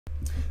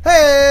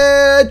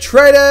Hey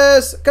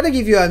traders! Gonna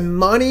give you a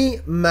money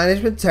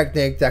management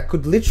technique that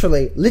could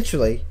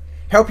literally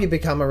help you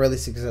become a really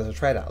successful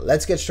trader.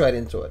 Let's get straight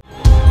into it.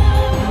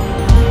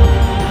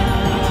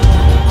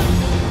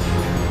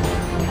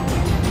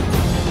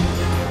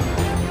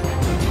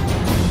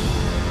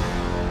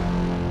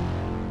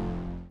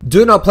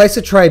 Do not place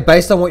a trade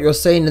based on what you're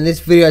seeing in this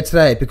video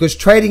today, because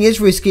trading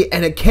is risky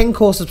and it can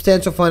cause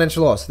substantial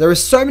financial loss. There are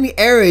so many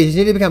areas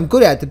you need to become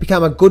good at to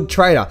become a good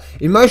trader.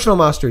 Emotional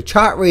mastery,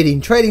 chart reading,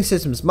 trading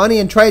systems, money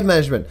and trade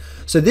management.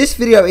 So this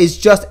video is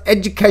just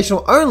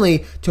educational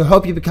only to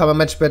help you become a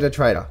much better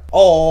trader.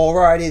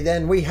 Alrighty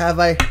then, we have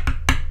a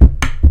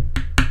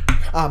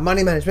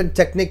money management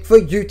technique for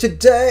you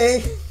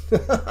today.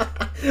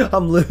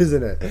 I'm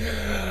losing it.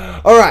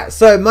 All right,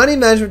 so money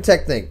management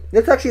technique.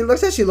 Let's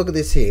actually look at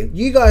this here.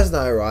 You guys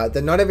know, right,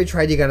 that not every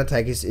trade you're going to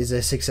take is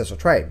a successful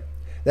trade.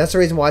 That's the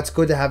reason why it's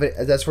good to have it.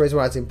 That's the reason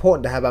why it's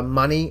important to have a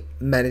money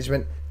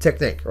management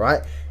technique,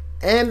 right?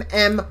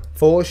 MM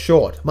for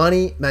short,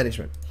 money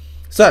management.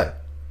 So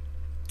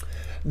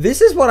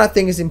this is what I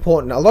think is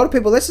important. A lot of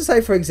people, let's just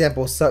say, for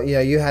example, so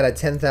you had a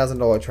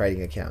 $10,000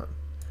 trading account,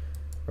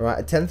 right?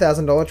 A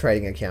 $10,000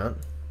 trading account,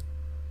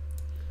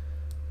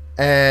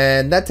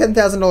 and that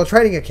 $10,000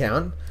 trading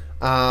account.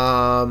 You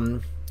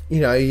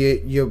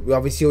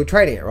obviously you're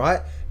trading it,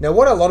 right? Now,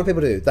 what a lot of people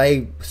do,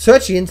 they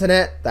search the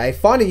internet, they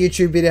find a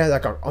YouTube video, they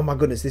go, oh my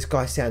goodness, this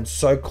guy sounds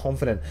so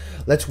confident.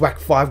 Let's whack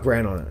 $5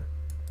 grand on it.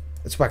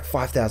 Let's whack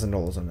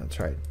 $5,000 on that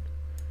trade.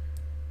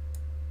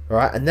 All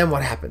right, and then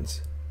what happens?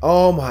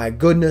 Oh my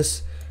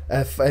goodness,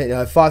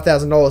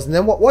 $5,000. And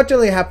then what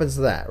generally happens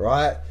to that,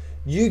 right?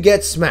 You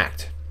get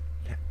smacked.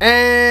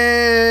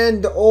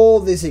 And all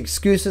these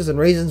excuses and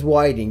reasons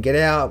why you didn't get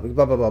out,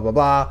 blah, blah, blah, blah,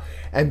 blah.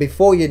 And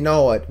before you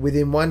know it,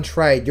 within one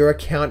trade, your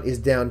account is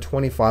down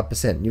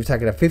 25%. You've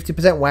taken a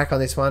 50% whack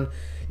on this one.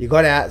 You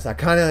got out, so I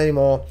can't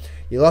anymore.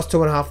 You lost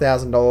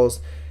 $2,500.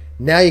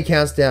 Now your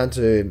account's down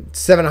to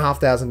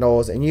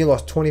 $7,500, and you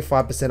lost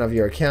 25% of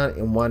your account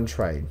in one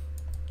trade.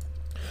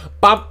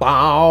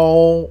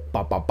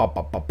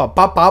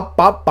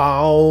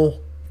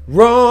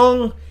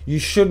 Wrong. You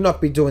should not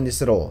be doing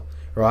this at all.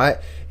 Right?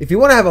 If you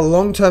want to have a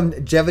long-term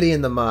longevity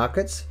in the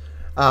markets,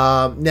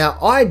 now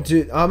I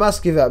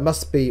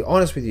must be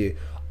honest with you,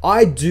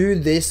 I do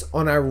this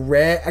on a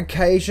rare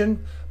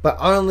occasion, but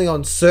only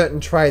on certain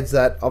trades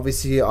that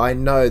obviously I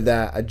know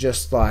that are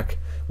just like,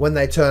 when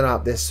they turn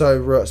up, they're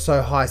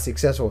so high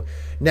successful.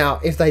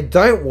 Now, if they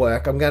don't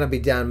work, I'm going to be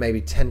down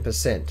maybe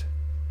 10%.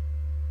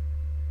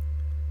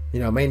 You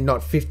know what I mean?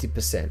 Not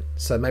 50%.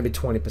 So maybe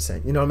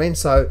 20%. You know what I mean?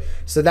 So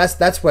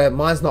that's where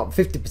mine's not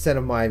 50%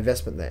 of my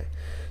investment there.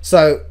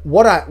 So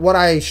what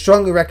I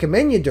strongly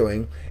recommend you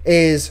doing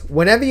is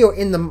whenever you're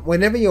in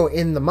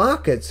the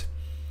markets,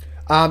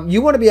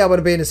 you want to be able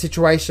to be in a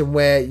situation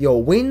where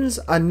your wins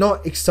are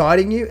not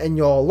exciting you and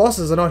your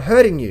losses are not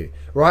hurting you,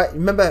 right?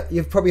 Remember,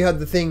 you've probably heard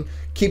the thing,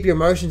 keep your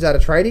emotions out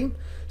of trading.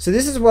 So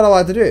this is what I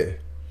like to do.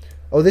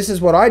 Or this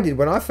is what I did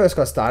when I first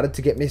got started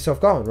to get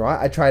myself going,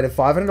 right? I traded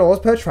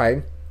 $500 per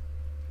trade.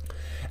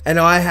 And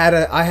I had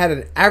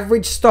an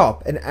average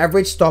stop of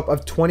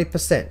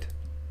 20%.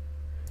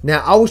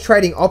 Now, I was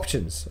trading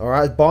options, all right?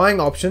 I was buying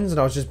options,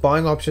 and I was just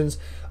buying options.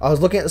 I was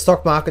looking at the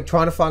stock market,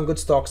 trying to find good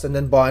stocks, and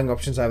then buying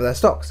options over those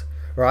stocks,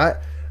 right?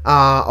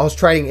 I was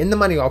trading in the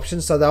money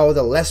options, so they were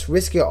the less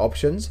riskier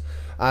options.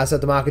 So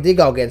if the market did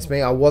go against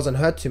me, I wasn't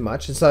hurt too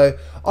much. And so,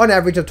 on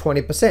average of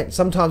 20%.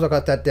 Sometimes I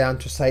got that down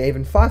to, say,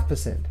 even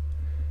 5%.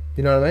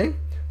 You know what I mean?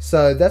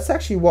 So that's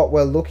actually what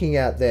we're looking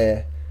at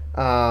there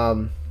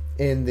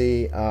in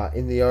the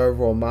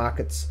overall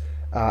markets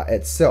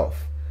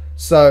itself.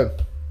 So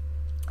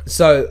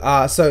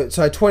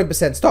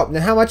 20% stop.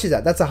 Now, how much is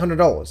that? That's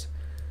 $100.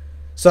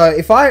 So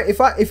if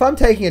I'm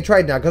taking a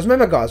trade now, because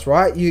remember, guys,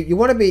 right? You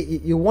want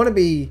to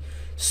be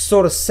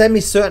sort of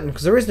semi-certain,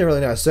 because there isn't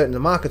really no certain in the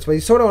markets, but you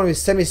sort of want to be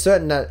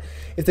semi-certain that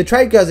if the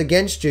trade goes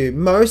against you,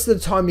 most of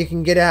the time you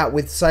can get out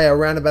with, say,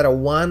 around about a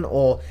 1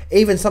 or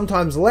even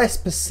sometimes less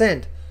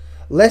percent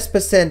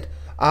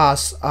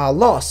loss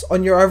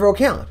on your overall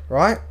account,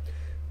 right?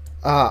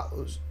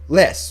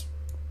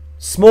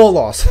 Small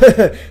loss.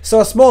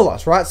 So a small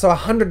loss, right? So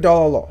 $100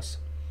 loss.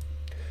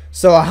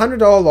 So $100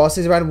 loss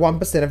is around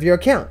 1% of your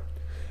account,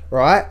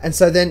 right? And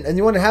so then, and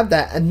you want to have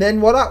that. And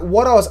then what I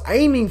was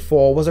aiming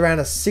for was around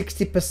a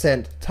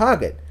 60%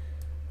 target.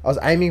 I was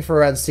aiming for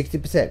around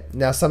 60%.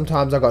 Now,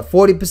 sometimes I got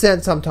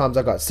 40%, sometimes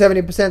I got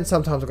 70%,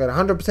 sometimes I got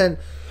 100%,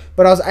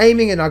 but I was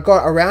aiming and I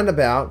got around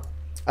about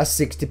a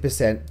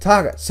 60%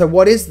 target. So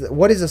what is a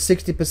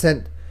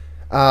 60%?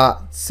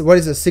 What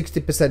is a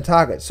 60%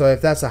 target? So if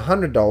that's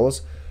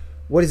 $100,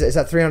 what is it? Is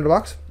that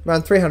 $300?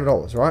 Around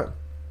 $300, right?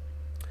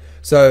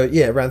 So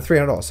yeah, around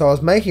 $300. So I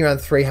was making around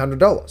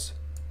 $300.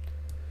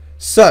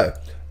 So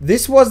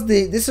this was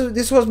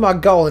my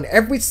goal, and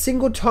every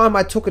single time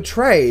I took a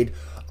trade,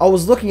 I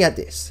was looking at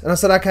this, and I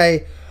said,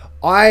 okay,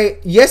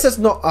 yes, it's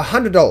not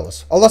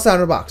 $100. I lost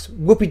 $100.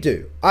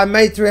 Whoopie-doo. I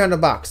made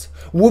 $300.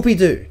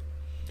 Whoopie-doo.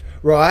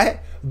 right?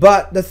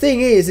 But the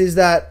thing is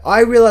that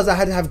I realized I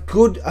had to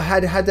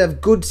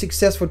have good,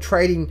 successful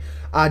trading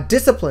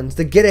disciplines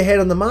to get ahead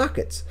on the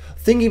markets,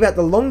 thinking about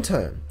the long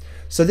term.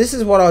 So this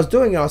is what I was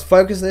doing. I was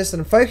focusing this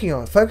and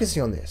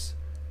focusing on this,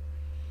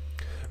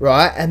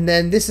 right? And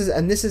then this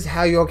is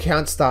how your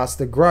account starts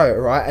to grow,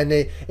 right? And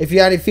if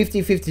you're only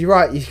 50-50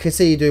 right, you can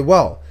see you do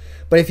well.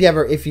 But if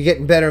you're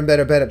getting better and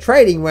better at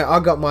trading, where I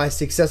got my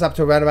success up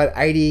to around about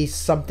 80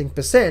 something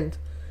 %.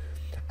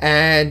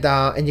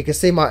 And you can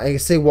see what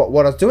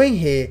I was doing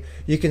here.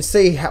 You can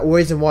see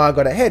reason why I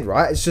got ahead,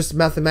 right? It's just a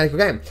mathematical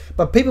game.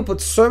 But people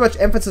put so much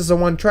emphasis on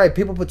one trade.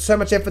 People put so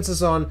much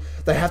emphasis on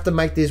they have to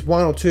make this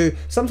one or two.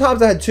 Sometimes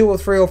they had 2 or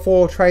 3 or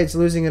 4 trades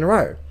losing in a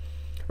row,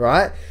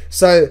 right?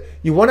 So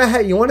you want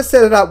to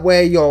set it up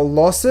where your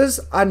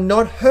losses are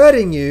not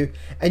hurting you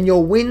and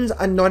your wins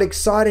are not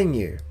exciting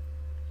you.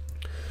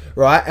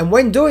 Right, and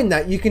when doing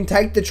that, you can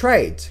take the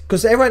trades,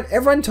 because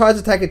everyone tries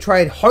to take a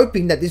trade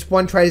hoping that this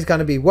one trade is going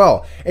to be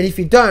well. And if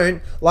you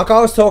don't, like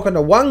I was talking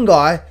to one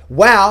guy,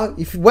 wow,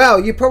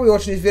 you're probably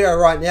watching this video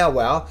right now.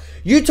 Wow,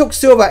 you took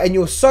silver and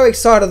you were so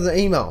excited on the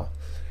email,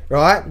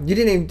 right? You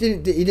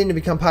didn't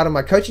become part of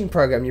my coaching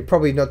program. You're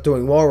probably not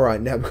doing well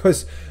right now,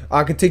 because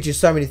I can teach you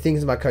so many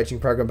things in my coaching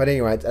program. But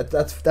anyway,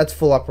 that's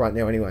full up right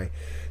now anyway.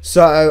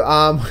 So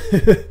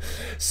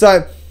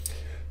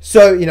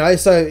So you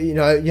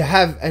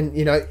have, and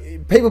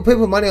people put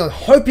money on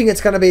hoping it's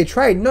going to be a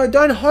trade. No,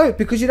 don't hope,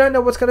 because you don't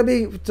know what's going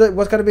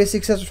to be a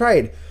successful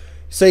trade.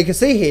 So you can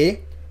see here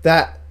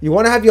that you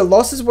want to have your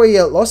losses where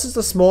your losses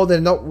are small.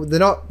 They're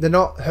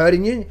not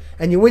hurting you,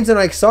 and your wins are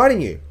not exciting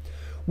you.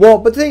 Well,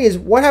 but the thing is,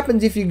 what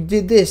happens if you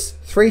did this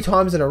 3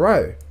 times in a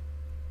row?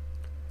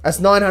 That's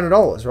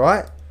 $900,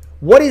 right?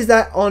 What is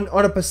that on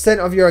a percent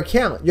of your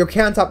account? Your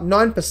account's up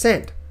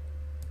 9%.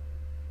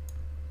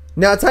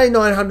 Now, it's only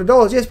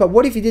 $900, yes, but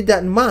what if you did that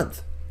in a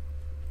month?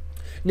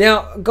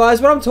 Now, guys,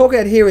 what I'm talking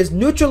about here is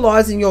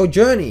neutralizing your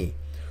journey,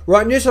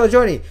 right? Neutralize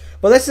your journey.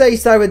 But let's say you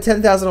started with a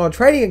 $10,000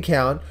 trading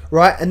account,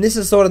 right? And this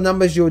is the sort of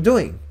numbers you're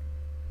doing,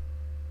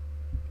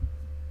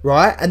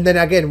 right? And then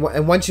again,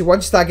 and once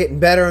you start getting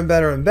better and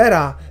better and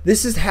better,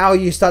 this is how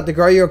you start to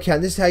grow your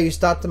account. This is how you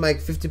start to make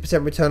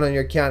 50% return on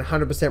your account,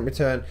 100%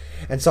 return,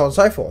 and so on and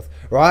so forth,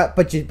 right?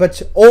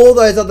 But all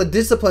those other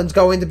disciplines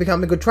go into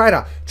becoming a good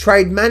trader.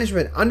 Trade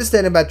management,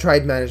 understanding about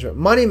trade management,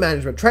 money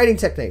management, trading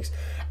techniques,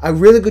 a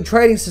really good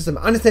trading system,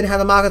 understanding how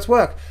the markets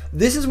work.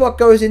 This is what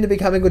goes into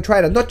becoming a good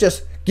trader, not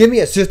just give me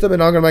a system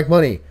and I'm going to make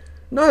money.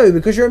 No,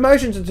 because your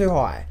emotions are too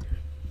high.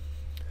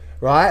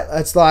 Right?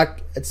 This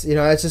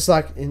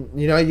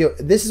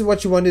is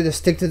what you want to do, to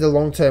stick to the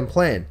long-term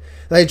plan.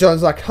 Like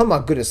John's like, oh my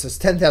goodness, it's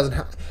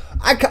 10,000.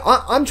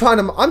 I'm trying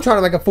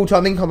to make a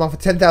full-time income off a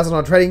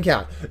 $10,000 trading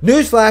account.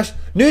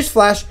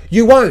 Newsflash,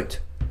 you won't.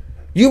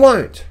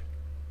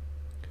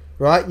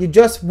 Right? You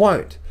just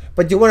won't.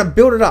 But you want to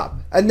build it up,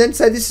 and then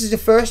say this is your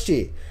first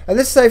year. And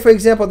let's say, for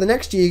example, the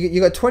next year you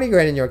got 20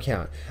 grand in your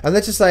account, and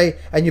let's just say,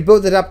 and you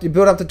build up to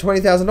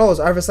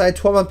 $20,000 over, say, a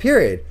 12-month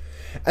period.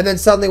 And then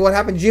suddenly what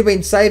happens? You've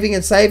been saving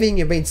and saving,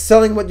 you've been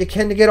selling what you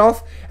can to get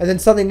off, and then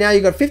suddenly now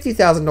you've got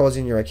 $50,000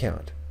 in your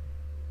account.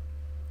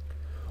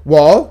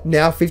 Well,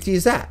 now 50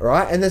 is that,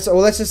 right? And then,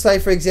 let's just say,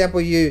 for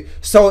example, you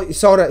sold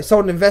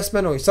an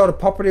investment, or you sold a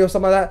property or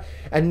something like that,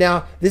 and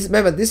now this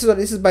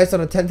is based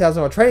on a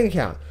 $10,000 trading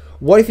account.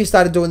 What if you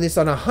started doing this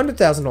on a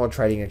 $100,000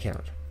 trading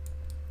account?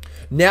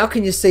 Now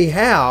can you see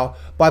how,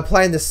 by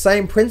playing the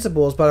same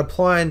principles but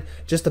applying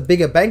just a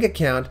bigger bank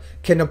account,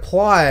 can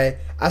apply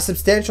a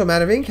substantial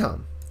amount of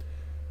income?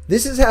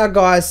 This is how,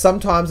 guys,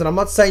 sometimes, and I'm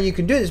not saying you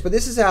can do this, but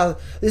this is how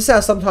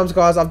sometimes,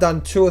 guys, I've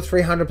done 200 or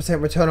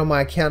 300% return on my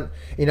account,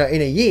 in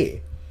a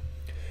year,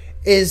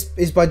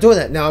 is by doing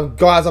that. Now,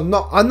 guys, I'm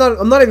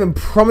not even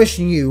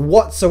promising you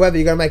whatsoever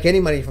you're going to make any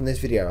money from this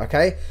video,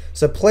 okay?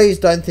 So please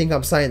don't think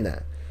I'm saying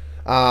that.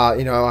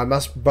 I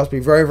must be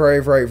very,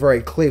 very, very,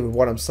 very clear with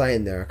what I'm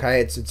saying there,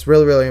 okay? It's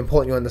really, really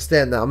important you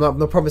understand that. I'm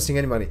not promising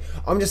any money.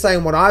 I'm just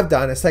saying what I've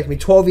done. It's taken me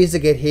 12 years to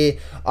get here.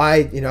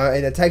 And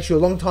it takes you a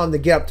long time to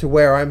get up to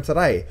where I am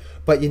today,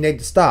 but you need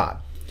to start.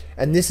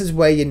 And this is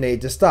where you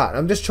need to start.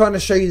 I'm just trying to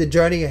show you the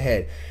journey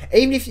ahead.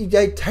 Even if you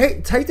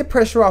take the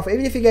pressure off,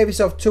 even if you gave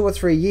yourself 2 or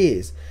 3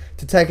 years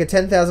to take a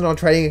 $10,000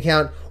 trading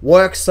account,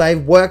 work,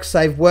 save,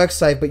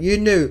 but you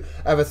knew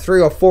over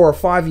 3 or 4 or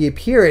 5 year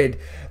period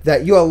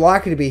that you are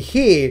likely to be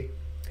here,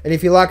 and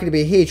if you're likely to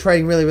be here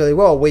trading really, really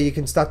well, where you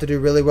can start to do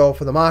really well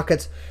for the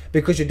markets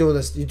because you're doing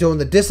this, you're doing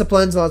the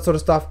disciplines and all that sort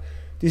of stuff.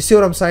 Do you see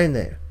what I'm saying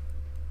there?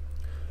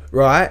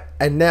 Right?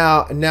 And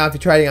now if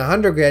you're trading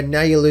 100 grand,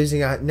 now you're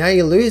losing, and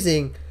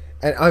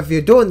if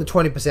you're doing the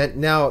 20%,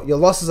 now your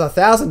losses are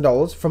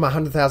 $1,000 from a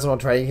 $100,000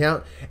 trading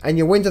account, and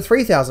your wins are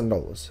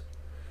 $3,000.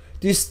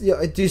 Do you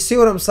see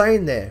what I'm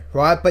saying there,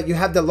 right? But you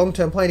have that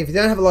long-term plan. If you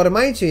don't have a lot of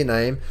money to your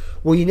name,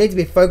 well, you need to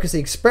be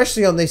focusing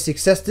especially on these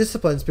success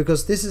disciplines,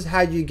 because this is how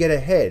you get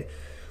ahead.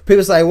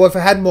 People say, well, if I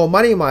had more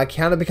money in my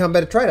account, I'd become a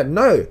better trader.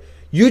 No,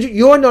 you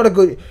don't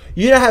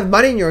have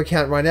money in your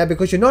account right now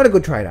because you're not a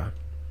good trader.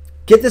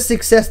 Get the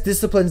success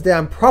disciplines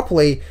down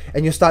properly,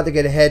 and you'll start to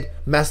get ahead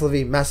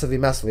massively, massively,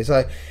 massively.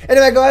 So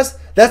anyway, guys,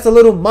 that's a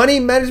little money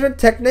management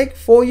technique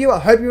for you. I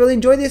hope you really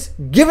enjoyed this.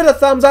 Give it a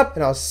thumbs up,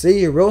 and I'll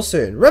see you real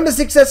soon. Remember,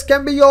 success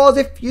can be yours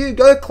if you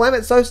go claim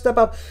it. So step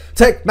up,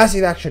 take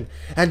massive action,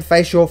 and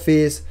face your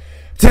fears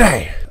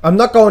today. I'm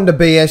not going to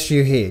BS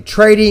you here.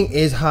 Trading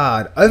is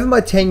hard. Over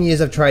my 10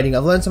 years of trading,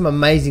 I've learned some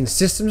amazing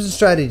systems and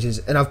strategies,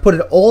 and I've put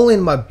it all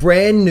in my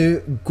brand new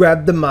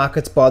Grab the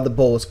Markets by the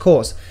Balls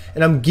course.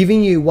 And I'm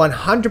giving you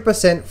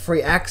 100%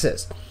 free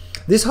access.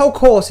 This whole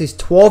course is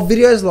 12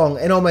 videos long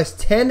and almost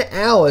 10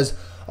 hours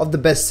of the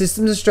best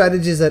systems and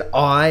strategies that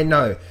I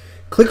know.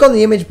 Click on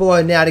the image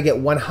below now to get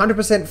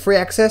 100% free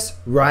access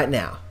right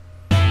now.